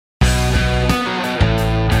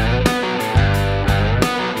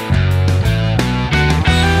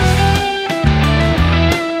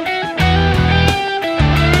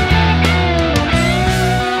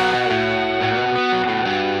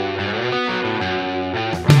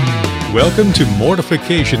Welcome to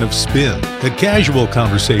Mortification of Spin, a casual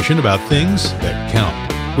conversation about things that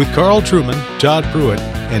count, with Carl Trueman, Todd Pruitt,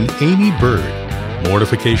 and Aimee Byrd.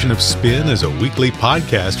 Mortification of Spin is a weekly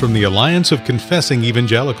podcast from the Alliance of Confessing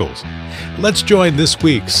Evangelicals. Let's join this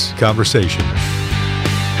week's conversation.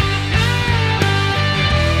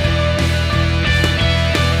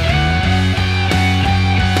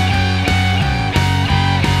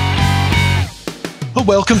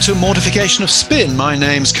 Well, welcome to Mortification of Spin. My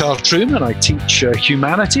name's Carl Trueman. I teach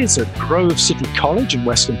humanities at Grove City College in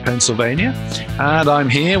Western Pennsylvania. And I'm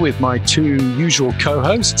here with my two usual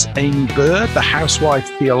co-hosts, Aimee Byrd, the housewife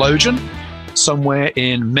theologian, somewhere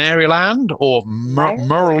in Maryland or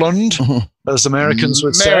Maryland, as Americans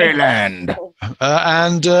would say. Maryland.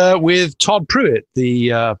 And with Todd Pruitt,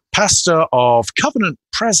 the pastor of Covenant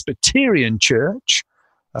Presbyterian Church,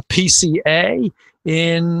 a PCA,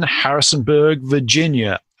 in Harrisonburg,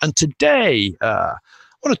 Virginia. And today, I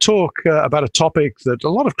want to talk about a topic that a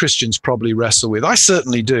lot of Christians probably wrestle with. I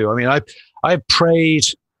certainly do. I mean, I prayed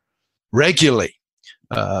regularly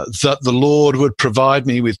that the Lord would provide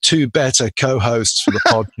me with two better co-hosts for the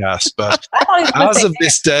podcast. But as of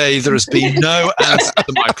this day, there has been no answer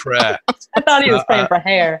to my prayer. I thought he was praying for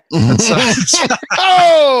hair. No,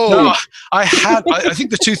 I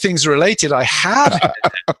think the two things are related. I had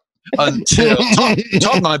hair until Todd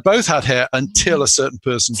and I both had hair until a certain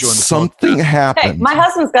person joined the Something podcast. happened. Hey, my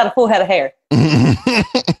husband's got a full head of hair.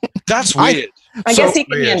 That's weird. I guess he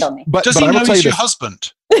can handle me. Does he I will know tell he's you your this.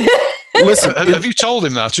 husband? Listen, Have you told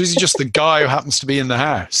him that? Or is he just the guy who happens to be in the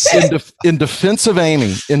house? in defense of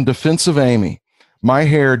Aimee, my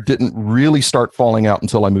hair didn't really start falling out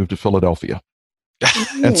until I moved to Philadelphia.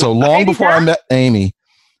 And so long before I met Aimee,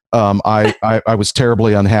 I was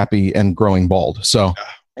terribly unhappy and growing bald. So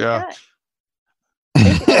Yeah.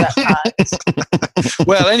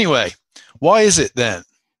 Well, anyway, why is it then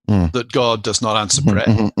that God does not answer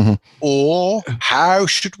prayer? Or how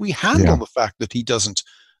should we handle the fact that he doesn't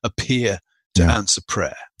appear to answer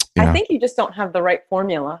prayer? I think you just don't have the right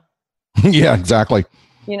formula. Yeah, exactly.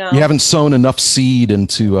 You know, You haven't sown enough seed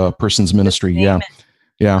into a person's ministry. Yeah.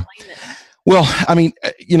 Well, I mean,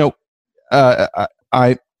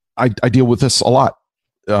 I deal with this a lot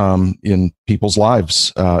in people's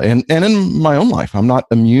lives and in my own life. I'm not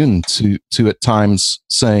immune to at times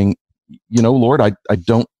saying, Lord, I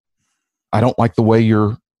don't like the way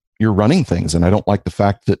you're running things, and I don't like the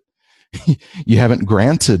fact that you haven't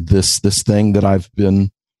granted this thing that I've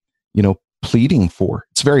been, pleading for.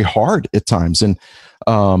 It's very hard at times, and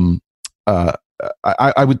I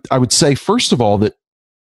would say, first of all, that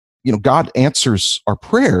God answers our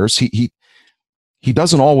prayers. He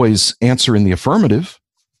doesn't always answer in the affirmative.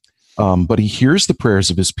 But he hears the prayers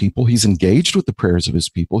of his people. He's engaged with the prayers of his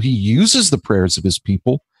people. He uses the prayers of his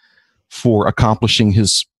people for accomplishing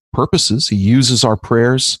his purposes. He uses our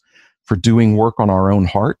prayers for doing work on our own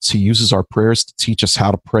hearts. He uses our prayers to teach us how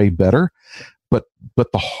to pray better.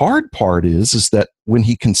 But the hard part is that when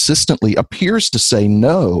he consistently appears to say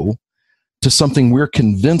no to something we're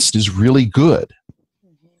convinced is really good,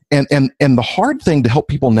 and the hard thing to help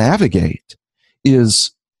people navigate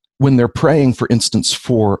is when they're praying, for instance,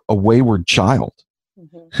 for a wayward child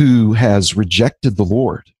who has rejected the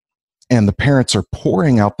Lord, and the parents are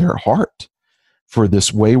pouring out their heart for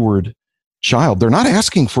this wayward child. They're not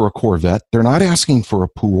asking for a Corvette. They're not asking for a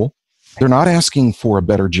pool. They're not asking for a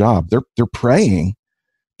better job. They're praying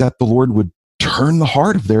that the Lord would turn the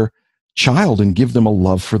heart of their child and give them a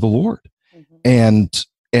love for the Lord. And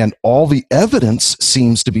all the evidence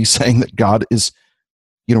seems to be saying that God is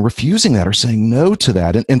refusing that or saying no to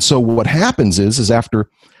that. And so what happens is after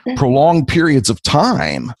prolonged periods of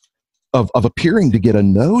time of appearing to get a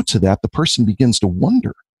no to that, the person begins to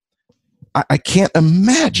wonder, I can't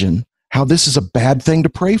imagine how this is a bad thing to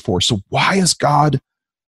pray for. So why is God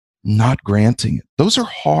not granting it? Those are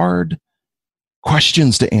hard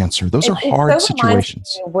questions to answer. Those are hard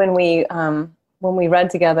situations. When we read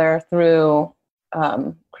together through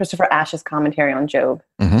Christopher Ash's commentary on Job,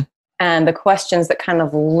 and the questions that kind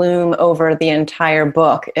of loom over the entire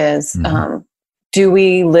book is, do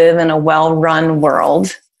we live in a well-run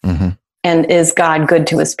world? And is God good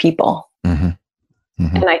to his people? And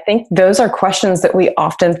I think those are questions that we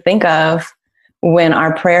often think of when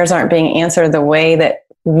our prayers aren't being answered the way that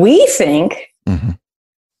we think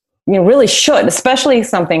really should, especially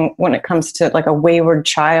something when it comes to like a wayward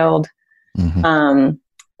child,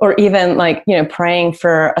 or even praying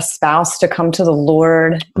for a spouse to come to the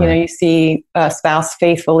Lord. Right. You see a spouse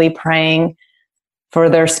faithfully praying for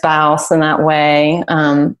their spouse in that way.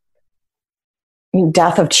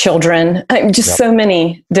 Death of children, so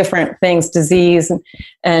many different things, disease,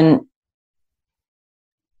 and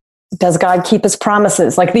does God keep his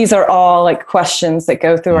promises? Like, these are all like questions that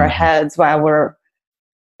go through our heads while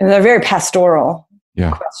and they're very pastoral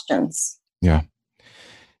questions. Yeah.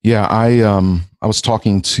 Yeah. I was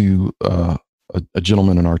talking to a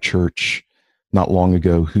gentleman in our church not long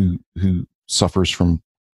ago who suffers from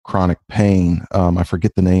chronic pain. I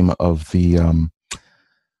forget the name of the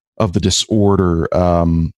disorder,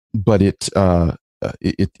 but it's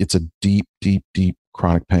a deep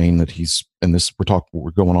chronic pain that he's, and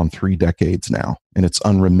we're going on 3 decades now, and it's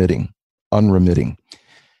unremitting.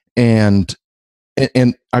 And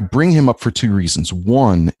I bring him up for 2 reasons.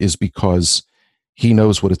 One is because he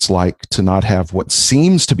knows what it's like to not have what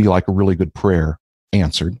seems to be like a really good prayer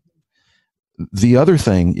answered. The other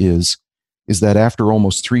thing is that after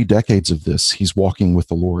almost 3 decades of this, he's walking with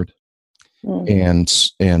the Lord and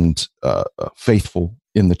faithful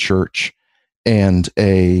in the church, and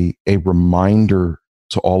a reminder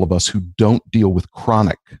to all of us who don't deal with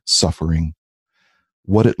chronic suffering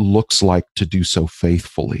what it looks like to do so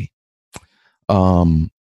faithfully.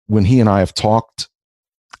 When he and I have talked,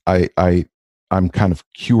 I'm kind of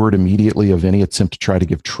cured immediately of any attempt to try to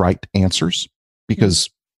give trite answers, because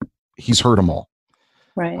he's heard them all.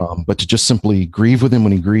 Right. But to just simply grieve with him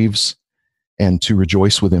when he grieves, and to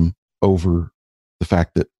rejoice with him over the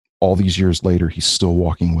fact that all these years later, he's still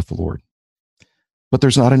walking with the Lord. But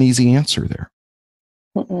there's not an easy answer there.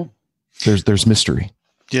 There's mystery.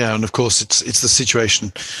 Yeah, and of course, it's the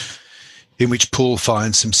situation in which Paul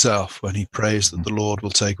finds himself when he prays that the Lord will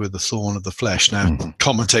take away the thorn of the flesh. Now,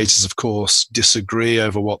 commentators, of course, disagree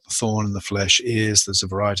over what the thorn in the flesh is. There's a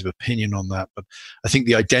variety of opinion on that, but I think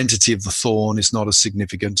the identity of the thorn is not as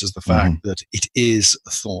significant as the fact that it is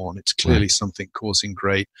a thorn. It's clearly something causing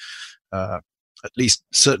great, at least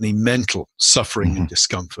certainly mental suffering and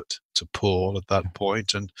discomfort to Paul at that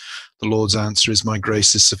point. And the Lord's answer is, my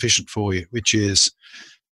grace is sufficient for you, which is,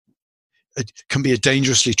 it can be a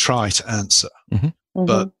dangerously trite answer,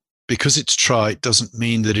 but because it's trite doesn't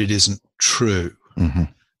mean that it isn't true.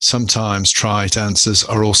 Sometimes trite answers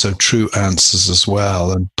are also true answers as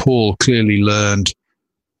well. And Paul clearly learned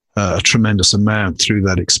a tremendous amount through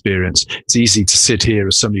that experience. It's easy to sit here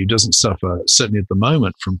as somebody who doesn't suffer, certainly at the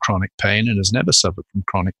moment, from chronic pain and has never suffered from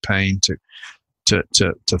chronic pain, to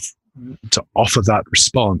offer that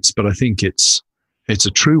response. But I think it's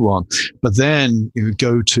a true one. But then you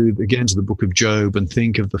go to the book of Job and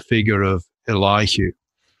think of the figure of Elihu.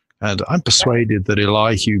 And I'm persuaded that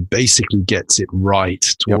Elihu basically gets it right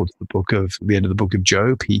towards the end of the book of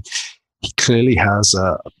Job. He clearly has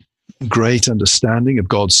a great understanding of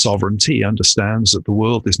God's sovereignty. He understands that the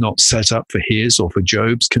world is not set up for his or for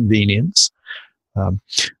Job's convenience.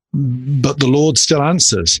 But the Lord still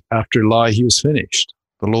answers after Elihu is finished.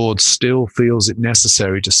 The Lord still feels it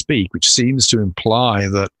necessary to speak, which seems to imply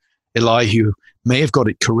that Elihu may have got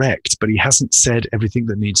it correct, but he hasn't said everything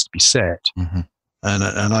that needs to be said. And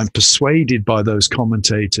I'm persuaded by those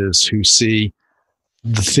commentators who see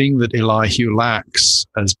the thing that Elihu lacks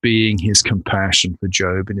as being his compassion for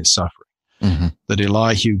Job in his suffering. That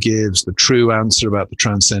Elihu gives the true answer about the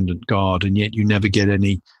transcendent God, and yet you never get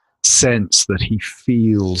any sense that he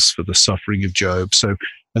feels for the suffering of Job. So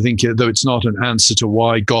I think, though it's not an answer to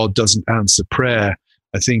why God doesn't answer prayer,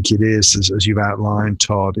 I think it is, as you've outlined,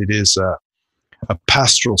 Todd, it is a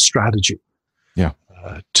pastoral strategy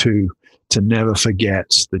to never forget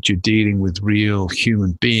that you're dealing with real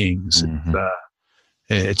human beings.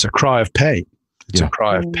 It's a cry of pain. It's a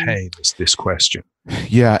cry of pain, is this question.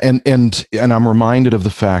 Yeah, and I'm reminded of the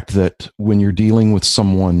fact that when you're dealing with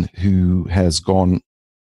someone who has gone,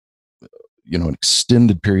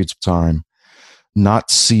 extended periods of time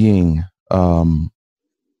not seeing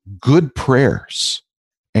good prayers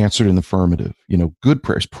answered in the affirmative, good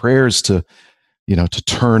prayers to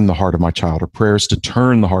turn the heart of my child, or prayers to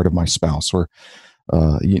turn the heart of my spouse, or,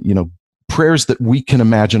 prayers that we can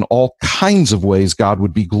imagine all kinds of ways God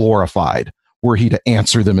would be glorified were he to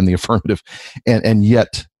answer them in the affirmative. And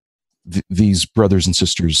yet these brothers and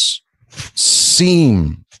sisters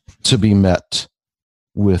seem to be met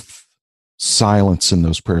with silence in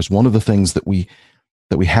those prayers. One of the things that we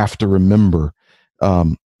have to remember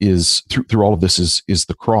is through all of this is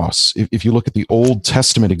the cross. If you look at the Old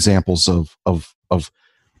Testament examples of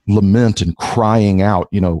lament and crying out,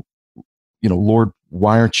 Lord,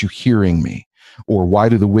 why aren't you hearing me? Or why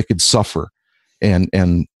do the wicked suffer? And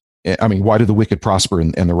I mean, why do the wicked prosper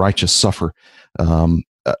and the righteous suffer?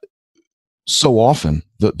 So often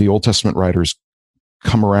the Old Testament writers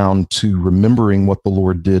come around to remembering what the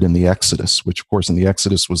Lord did in the Exodus, which of course in the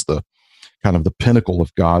Exodus was the kind of the pinnacle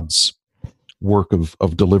of God's work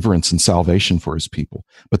of deliverance and salvation for his people.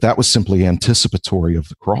 But that was simply anticipatory of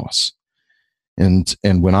the cross. And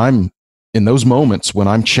when I'm in those moments when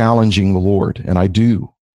I'm challenging the Lord, and I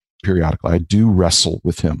do periodically, I do wrestle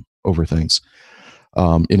with him over things.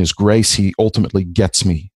 In his grace, he ultimately gets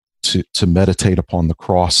me to meditate upon the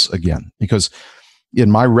cross again, because in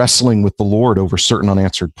my wrestling with the Lord over certain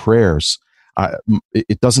unanswered prayers,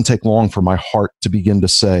 it doesn't take long for my heart to begin to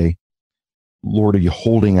say, Lord, are you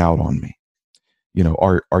holding out on me?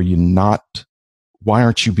 Are you not? Why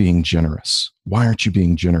aren't you being generous? Why aren't you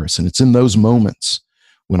being generous? And it's in those moments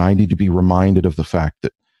when I need to be reminded of the fact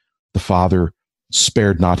that the Father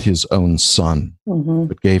spared not his own son,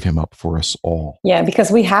 but gave him up for us all. Yeah,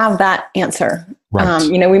 because we have that answer. Right.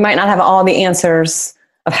 We might not have all the answers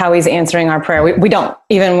of how he's answering our prayer. We don't,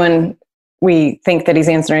 even when we think that he's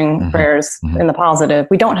answering prayers in the positive,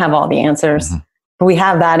 we don't have all the answers, but we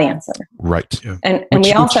have that answer. Right. Yeah. And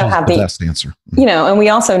we also have the best answer. And we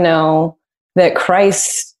also know that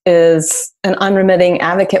Christ is an unremitting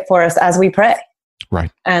advocate for us as we pray.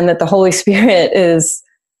 Right. And that the Holy Spirit is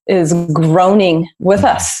groaning with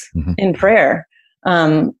us in prayer.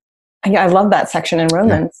 I love that section in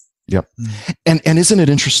Romans. Yep. And isn't it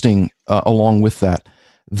interesting along with that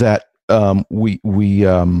we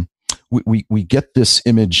get this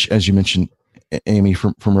image, as you mentioned, Aimee,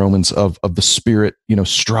 from Romans of the Spirit,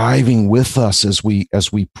 striving with us as we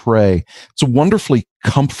pray. It's a wonderfully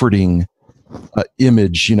comforting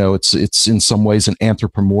image. It's in some ways an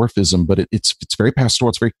anthropomorphism, but it's very pastoral.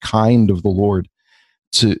 It's very kind of the Lord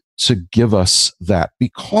to give us that,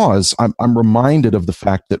 because I'm reminded of the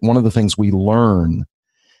fact that one of the things we learn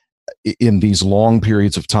in these long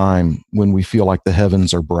periods of time when we feel like the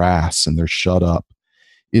heavens are brass and they're shut up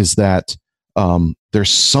is that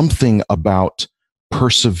there's something about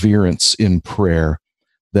perseverance in prayer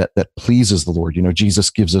that pleases the Lord. Jesus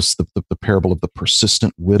gives us the parable of the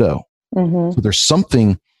persistent widow. So there's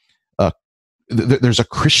something, there's a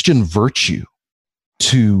Christian virtue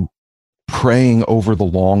to praying over the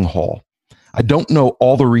long haul. I don't know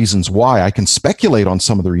all the reasons why. I can speculate on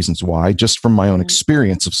some of the reasons why, just from my own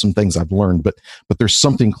experience of some things I've learned, but there's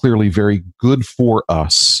something clearly very good for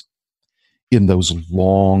us in those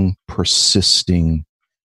long, persisting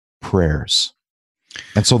prayers.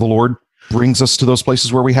 And so the Lord brings us to those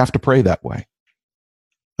places where we have to pray that way.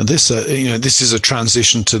 And this, this is a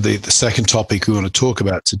transition to the second topic we want to talk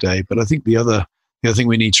about today. But I think the other thing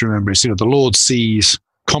we need to remember is, the Lord sees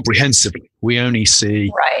comprehensively. We only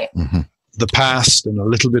see the past and a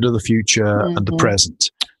little bit of the future and the present.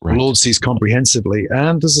 Right. The Lord sees comprehensively,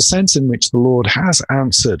 and there's a sense in which the Lord has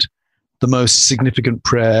answered the most significant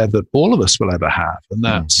prayer that all of us will ever have, and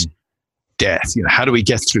that's death. How do we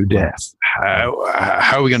get through death? How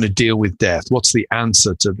are we going to deal with death? What's the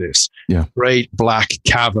answer to this great black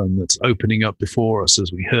cavern that's opening up before us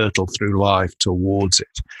as we hurtle through life towards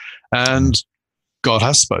it? And God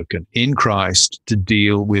has spoken in Christ to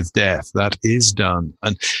deal with death. That is done.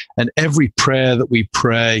 And every prayer that we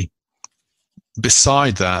pray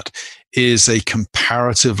beside that is a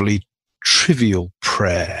comparatively trivial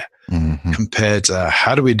prayer compared to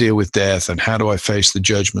how do we deal with death and how do I face the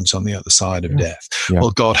judgments on the other side of death?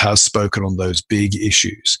 Well, God has spoken on those big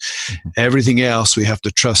issues. Everything else, we have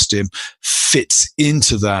to trust him, fits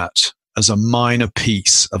into that as a minor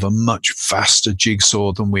piece of a much vaster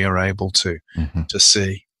jigsaw than we are able to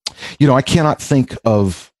see. I cannot think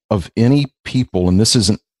of any people, and this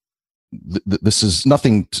is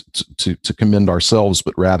nothing to commend ourselves,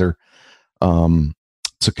 but rather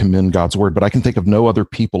to commend God's word. But I can think of no other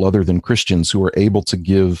people other than Christians who are able to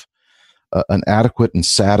give an adequate and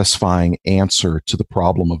satisfying answer to the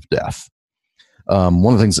problem of death.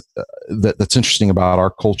 One of the things that's interesting about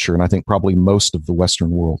our culture, and I think probably most of the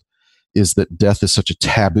Western world, is that death is such a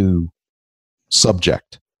taboo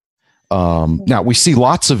subject. Now, we see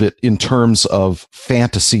lots of it in terms of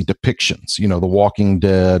fantasy depictions, The Walking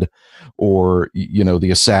Dead, or, The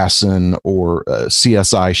Assassin, or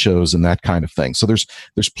CSI shows and that kind of thing. So there's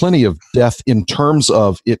plenty of death in terms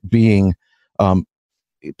of it being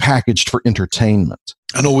packaged for entertainment.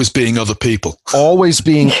 And always being other people. Always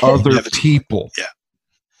being other people. Yeah.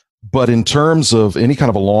 But in terms of any kind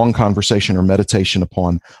of a long conversation or meditation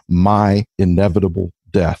upon my inevitable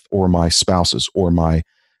death, or my spouse's, or my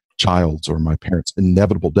child's, or my parents'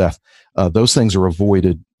 inevitable death, those things are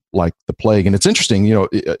avoided like the plague. And it's interesting,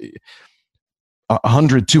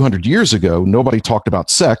 100, 200 years ago, nobody talked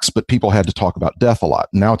about sex, but people had to talk about death a lot.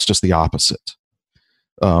 Now it's just the opposite.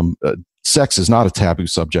 Sex is not a taboo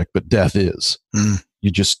subject, but death is.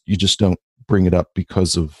 You just don't bring it up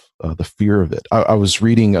because of the fear of it. I was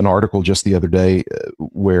reading an article just the other day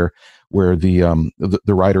where the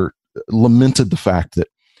writer lamented the fact that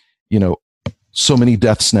so many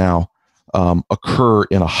deaths now occur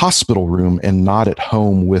in a hospital room and not at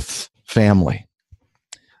home with family.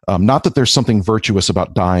 Not that there's something virtuous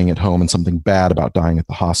about dying at home and something bad about dying at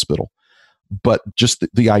the hospital, but just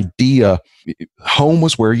the idea, home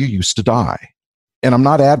was where you used to die. And I'm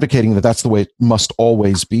not advocating that that's the way it must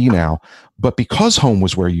always be now, but because home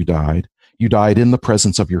was where you died in the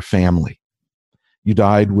presence of your family. You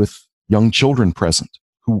died with young children present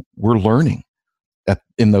who were learning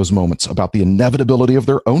in those moments about the inevitability of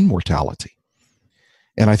their own mortality.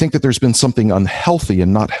 And I think that there's been something unhealthy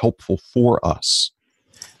and not helpful for us,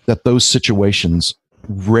 that those situations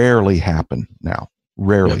rarely happen now.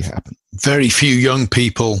 Rarely happen. Very few young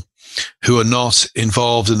people who are not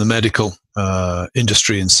involved in the medical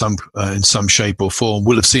industry in some shape or form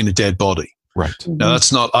will have seen a dead body. Right. Now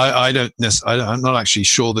that's not. I'm not actually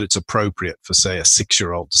sure that it's appropriate for, say, a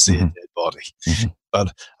 6-year-old to see a dead body. Mm-hmm.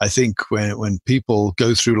 But I think when people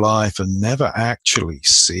go through life and never actually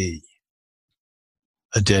see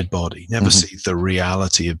a dead body, never see the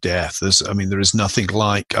reality of death. There is nothing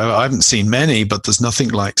like, I haven't seen many, but there's nothing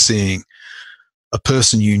like seeing a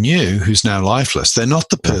person you knew who's now lifeless. They're not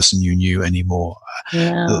the person you knew anymore.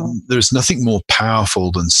 No. There's nothing more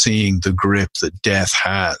powerful than seeing the grip that death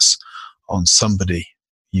has on somebody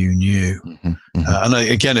you knew. And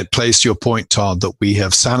again, it plays to your point, Todd, that we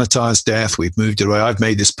have sanitized death. We've moved it away. I've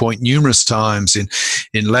made this point numerous times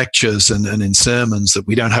in lectures and in sermons, that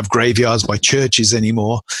we don't have graveyards by churches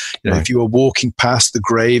anymore. If you were walking past the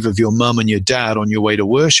grave of your mum and your dad on your way to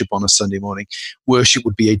worship on a Sunday morning, worship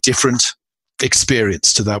would be a different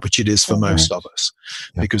experience to that which it is for most of us,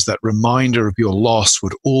 because that reminder of your loss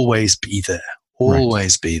would always be there,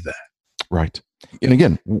 be there. Right. And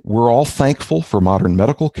again, we're all thankful for modern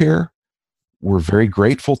medical care. We're very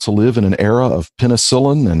grateful to live in an era of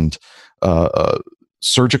penicillin and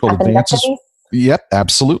surgical advances. Yep,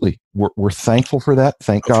 absolutely. We're thankful for that.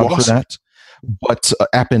 Thank God for that. But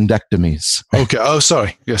appendectomies. Okay. Oh,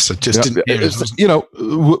 sorry. Yes, I just didn't hear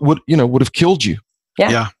it. Would have killed you.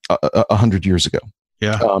 Yeah. 100 years ago.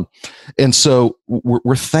 Yeah. And so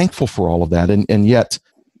we're thankful for all of that. And yet,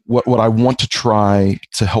 what I want to try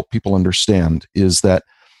to help people understand is that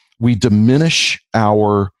we diminish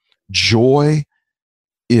our joy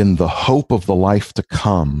in the hope of the life to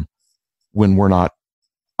come when we're not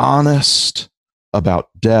honest about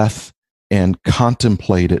death and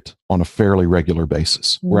contemplate it on a fairly regular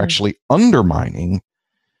basis. We're actually undermining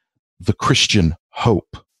the Christian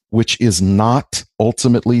hope, which is not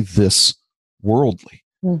ultimately this worldly.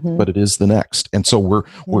 But it is the next. And so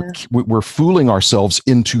we're fooling ourselves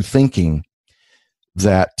into thinking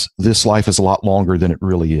that this life is a lot longer than it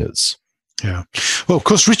really is. Yeah. Well, of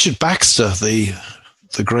course, Richard Baxter, the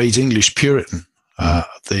great English Puritan,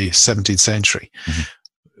 the 17th century,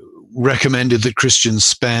 recommended that Christians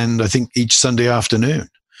spend, I think, each Sunday afternoon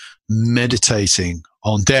meditating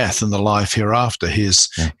on death and the life hereafter. His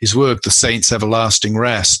work, The Saints' Everlasting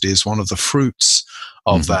Rest, is one of the fruits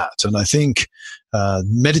of that. And I think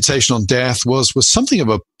meditation on death was something of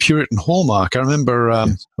a Puritan hallmark. I remember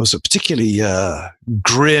it was a particularly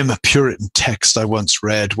grim Puritan text I once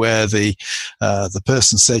read where the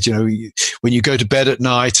person said, when you go to bed at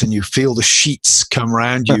night and you feel the sheets come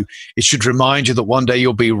around you, it should remind you that one day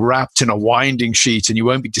you'll be wrapped in a winding sheet and you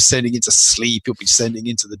won't be descending into sleep. You'll be descending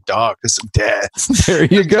into the darkness of death. There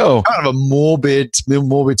you go. Kind of a morbid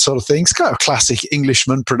sort of thing. It's kind of a classic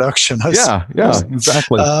Englishman production. Yeah,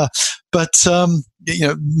 exactly. But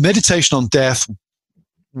meditation on death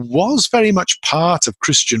was very much part of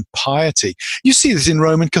Christian piety. You see this in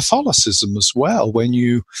Roman Catholicism as well. When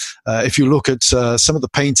if you look at some of the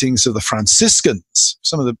paintings of the Franciscans,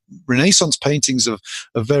 some of the Renaissance paintings of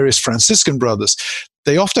various Franciscan brothers,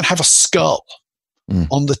 they often have a skull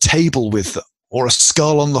on the table with them, or a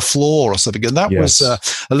skull on the floor or something. And that was a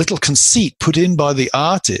little conceit put in by the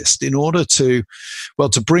artist in order to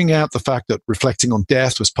bring out the fact that reflecting on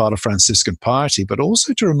death was part of Franciscan piety, but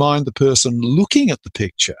also to remind the person looking at the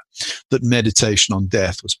picture that meditation on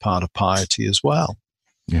death was part of piety as well.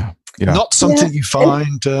 Yeah. Not something you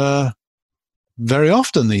find very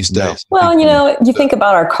often these days. Well, you think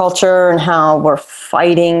about our culture and how we're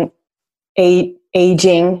fighting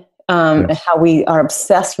aging, and how we are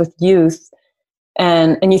obsessed with youth.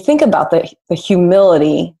 And you think about the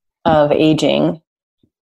humility of aging,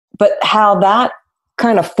 but how that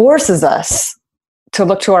kind of forces us to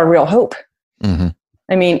look to our real hope.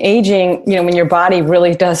 I mean, aging, when your body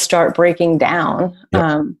really does start breaking down,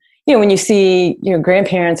 when you see your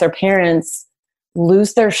grandparents or parents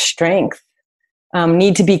lose their strength,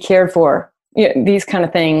 need to be cared for, these kind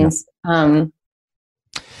of things.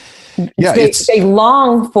 They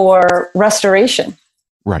long for restoration.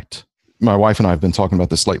 Right. my wife and I have been talking about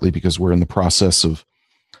this lately because we're in the process of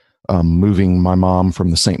moving my mom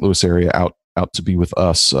from the St. Louis area out to be with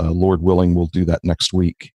us. Lord willing, we'll do that next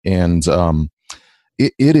week. And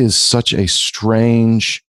it is such a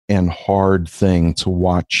strange and hard thing to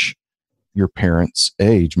watch your parents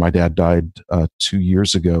age. My dad died 2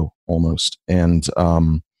 years ago almost. And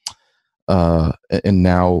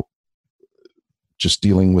now just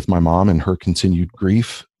dealing with my mom and her continued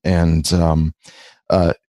grief. And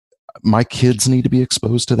my kids need to be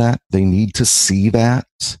exposed to that. They need to see that.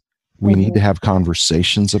 We need to have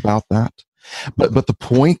conversations about that. But the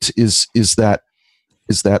point is that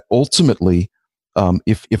ultimately,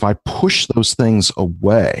 if I push those things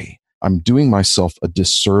away, I'm doing myself a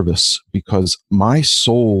disservice, because my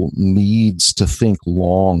soul needs to think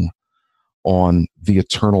long on the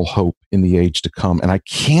eternal hope in the age to come. And I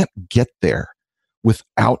can't get there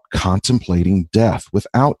without contemplating death,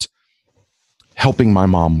 without helping my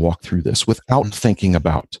mom walk through this, without thinking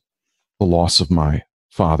about the loss of my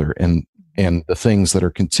father and the things that are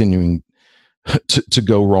continuing to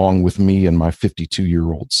go wrong with me and my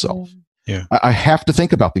 52-year-old self. Yeah. I have to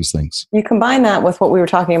think about these things. You combine that with what we were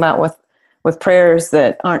talking about with prayers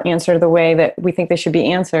that aren't answered the way that we think they should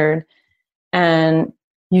be answered. And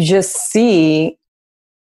you just see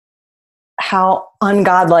how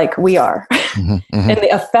ungodlike we are and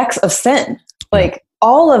the effects of sin. Like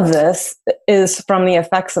all of this is from the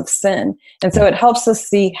effects of sin. And so it helps us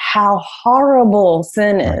see how horrible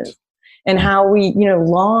sin is and how we,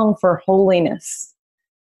 long for holiness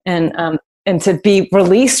and to be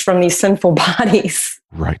released from these sinful bodies.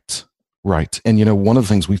 Right. And, one of the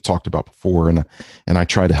things we've talked about before, and I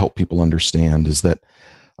try to help people understand, is that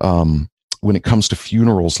when it comes to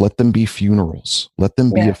funerals, let them be funerals. Let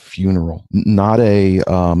them be a funeral, not a,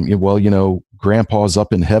 grandpa's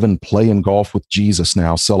up in heaven playing golf with Jesus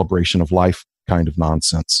now, celebration of life kind of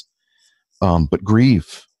nonsense. But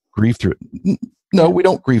grieve through it. No, we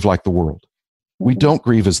don't grieve like the world. We don't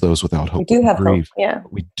grieve as those without hope. We do have grieve. hope. Yeah.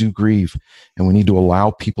 We do grieve, and we need to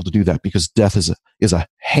allow people to do that, because death is a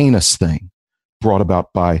heinous thing brought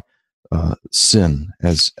about by sin,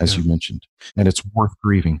 as you mentioned, and it's worth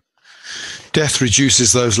grieving. Death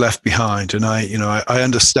reduces those left behind, and I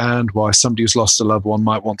understand why somebody who's lost a loved one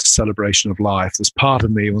might want a celebration of life. There's part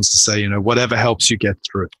of me who wants to say, whatever helps you get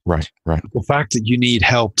through. Right. The fact that you need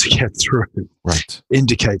help to get through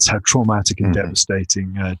indicates how traumatic and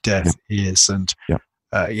devastating death is. And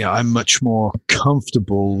I'm much more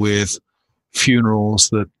comfortable with funerals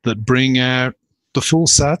that bring out the full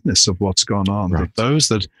sadness of what's gone on. That those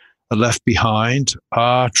that are left behind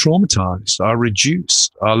are traumatized, are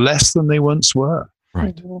reduced, are less than they once were.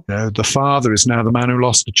 Right. The father is now the man who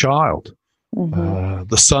lost a child.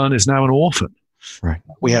 The son is now an orphan. Right.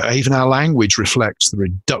 Even our language reflects the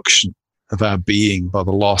reduction of our being by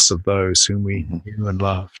the loss of those whom we knew and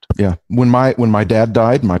loved. Yeah. When my dad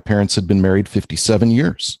died, my parents had been married 57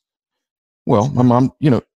 years. Well, my mom,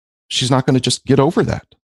 she's not going to just get over that.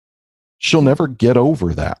 She'll never get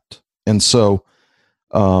over that. And so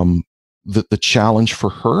the challenge for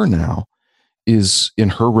her now is, in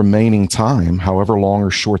her remaining time, however long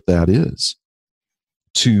or short that is,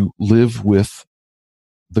 to live with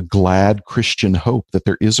the glad Christian hope that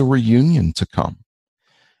there is a reunion to come.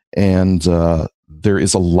 And there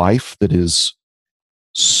is a life that is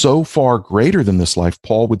so far greater than this life.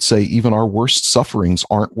 Paul would say even our worst sufferings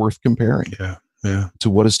aren't worth comparing to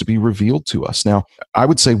what is to be revealed to us. Now, I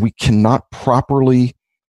would say we cannot properly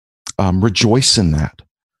rejoice in that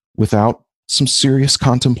without some serious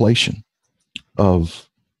contemplation of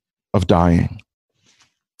dying.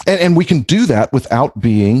 And we can do that without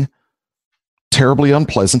being terribly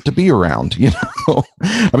unpleasant to be around.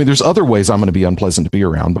 I mean, there's other ways I'm going to be unpleasant to be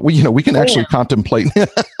around, but we can actually contemplate.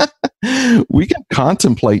 We can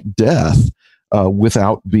contemplate death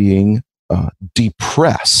without being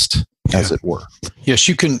depressed, as it were. Yes,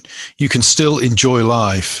 you can still enjoy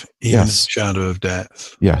life in the shadow of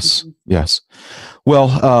death. Yes.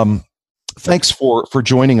 Well, thanks for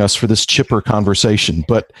joining us for this chipper conversation.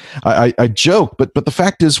 But I joke, but the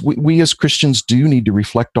fact is, we as Christians do need to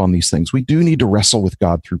reflect on these things. We do need to wrestle with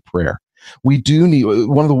God through prayer. We do need,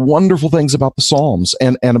 one of the wonderful things about the Psalms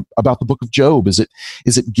and about the book of Job is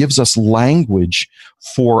it gives us language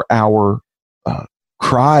for our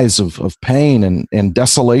cries of pain and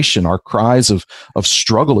desolation, our cries of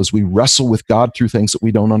struggle as we wrestle with God through things that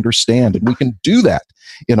we don't understand. And we can do that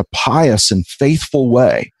in a pious and faithful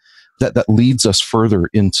way that leads us further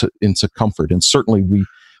into comfort. And certainly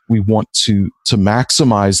we want to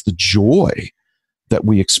maximize the joy that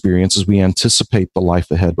we experience as we anticipate the life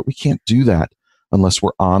ahead, but we can't do that unless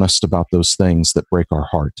we're honest about those things that break our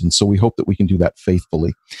heart. And so we hope that we can do that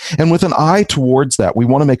faithfully. And with an eye towards that, we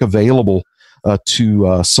want to make available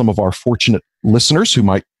to some of our fortunate listeners who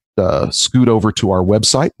might scoot over to our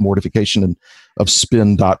website,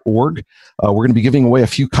 mortificationofspin.org. We're going to be giving away a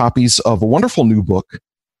few copies of a wonderful new book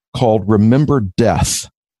called Remember Death,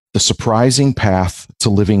 The Surprising Path to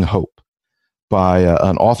Living Hope, by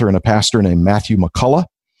an author and a pastor named Matthew McCullough.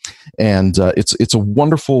 And it's a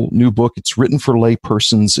wonderful new book. It's written for lay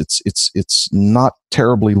persons. It's not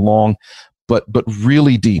terribly long, but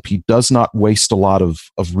really deep. He does not waste a lot of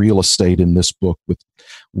real estate in this book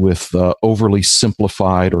with overly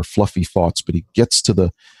simplified or fluffy thoughts, but he gets to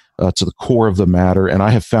the core of the matter. And I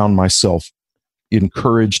have found myself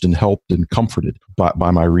encouraged and helped and comforted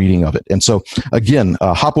by my reading of it. And so, again,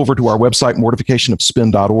 hop over to our website,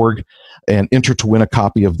 mortificationofspin.org, and enter to win a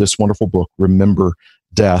copy of this wonderful book, Remember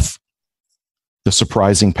Death, The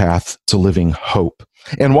Surprising Path to Living Hope.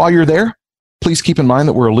 And while you're there, please keep in mind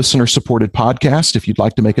that we're a listener-supported podcast. If you'd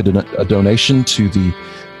like to make a donation to the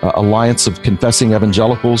Alliance of Confessing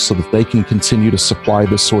Evangelicals so that they can continue to supply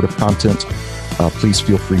this sort of content, please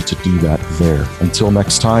feel free to do that there. Until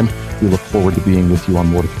next time, we look forward to being with you on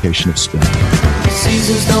Mortification of Spin. The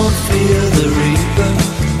seasons don't fear the reaper,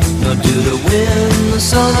 nor do the wind, the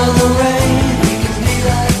sun, or the rain. We can be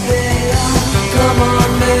like they are. Come on,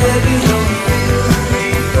 baby, don't feel the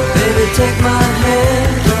reaper. Baby, take my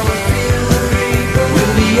hand, don't feel the reaper.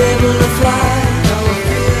 We'll be able to fly, don't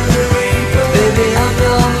feel the reaper. Baby, I'm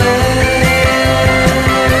your man.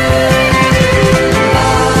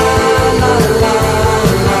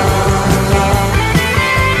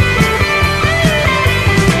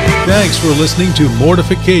 Thanks for listening to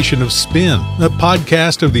Mortification of Spin, a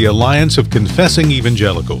podcast of the Alliance of Confessing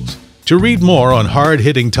Evangelicals. To read more on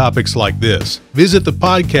hard-hitting topics like this, visit the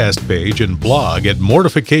podcast page and blog at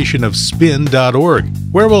mortificationofspin.org,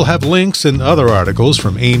 where we'll have links and other articles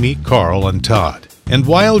from Aimee, Carl, and Todd. And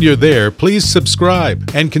while you're there, please subscribe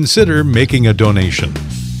and consider making a donation.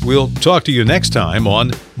 We'll talk to you next time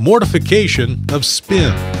on Mortification of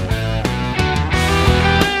Spin.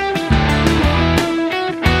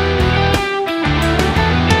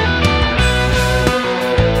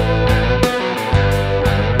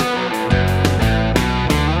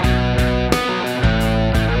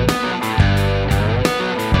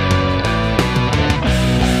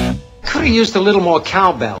 Used a little more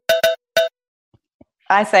cowbell.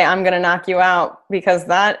 I say I'm going to knock you out, because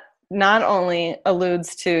that not only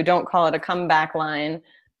alludes to don't call it a comeback line,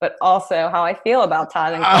 but also how I feel about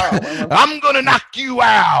Todd and Carl. I'm going to knock you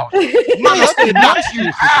out. Mama said knock you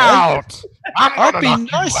out. I'll be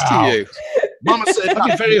nice to you. Mama said I'll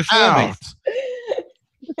be very affirming.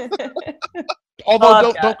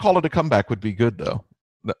 Although don't call it a comeback would be good, though.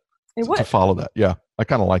 It would. To follow that. Yeah, I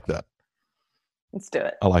kind of like that. Let's do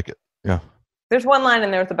it. I like it. Yeah. There's one line in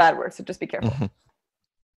there with a bad word, so just be careful. Mm-hmm.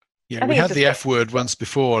 Yeah, we had the F word once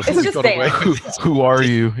before. I think It's we just got away with it. Who are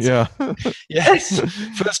you? Yeah. Yes.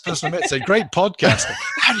 First person I met said, great podcast.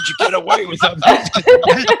 How did you get away with that?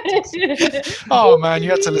 Oh, man, you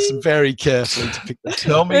had to listen very carefully to pick that.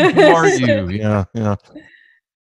 Tell me, who are you? Yeah, yeah.